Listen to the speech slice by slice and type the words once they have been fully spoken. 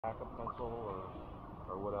backup pencil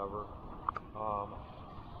or whatever.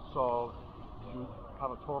 So you have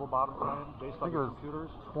a total bottom time based on your computers?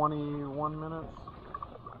 21 minutes.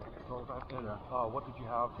 Total time. And what did you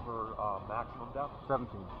have for maximum depth?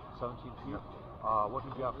 17. 17 feet? Yep. What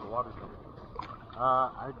did you have for water temperature?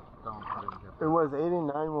 I didn't get that. It was 89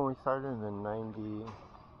 when we started and then 90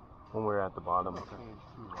 when we were at the bottom. Change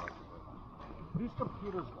too much. These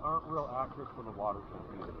computers aren't real accurate for the water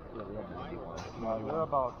temperature. Yeah, they're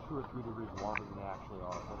about 2 or 3 degrees warmer than they actually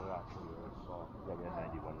are, than it actually is. So yeah, we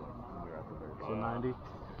had 91 when we were at the very So 90?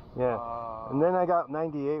 Yeah. And then I got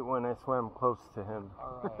 98 when I swam close to him.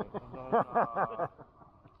 Alright. And then,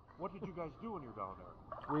 what did you guys do when you were down there?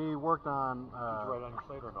 We worked on... did you write on your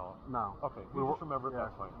slate or no? No. Okay, you just remember it,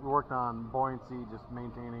 that's fine. We worked on buoyancy, just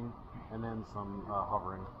maintaining, and then some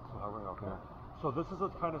hovering. Hovering, okay. Yeah. So this is the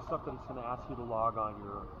kind of stuff that it's going to ask you to log on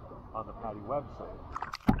the PADI website.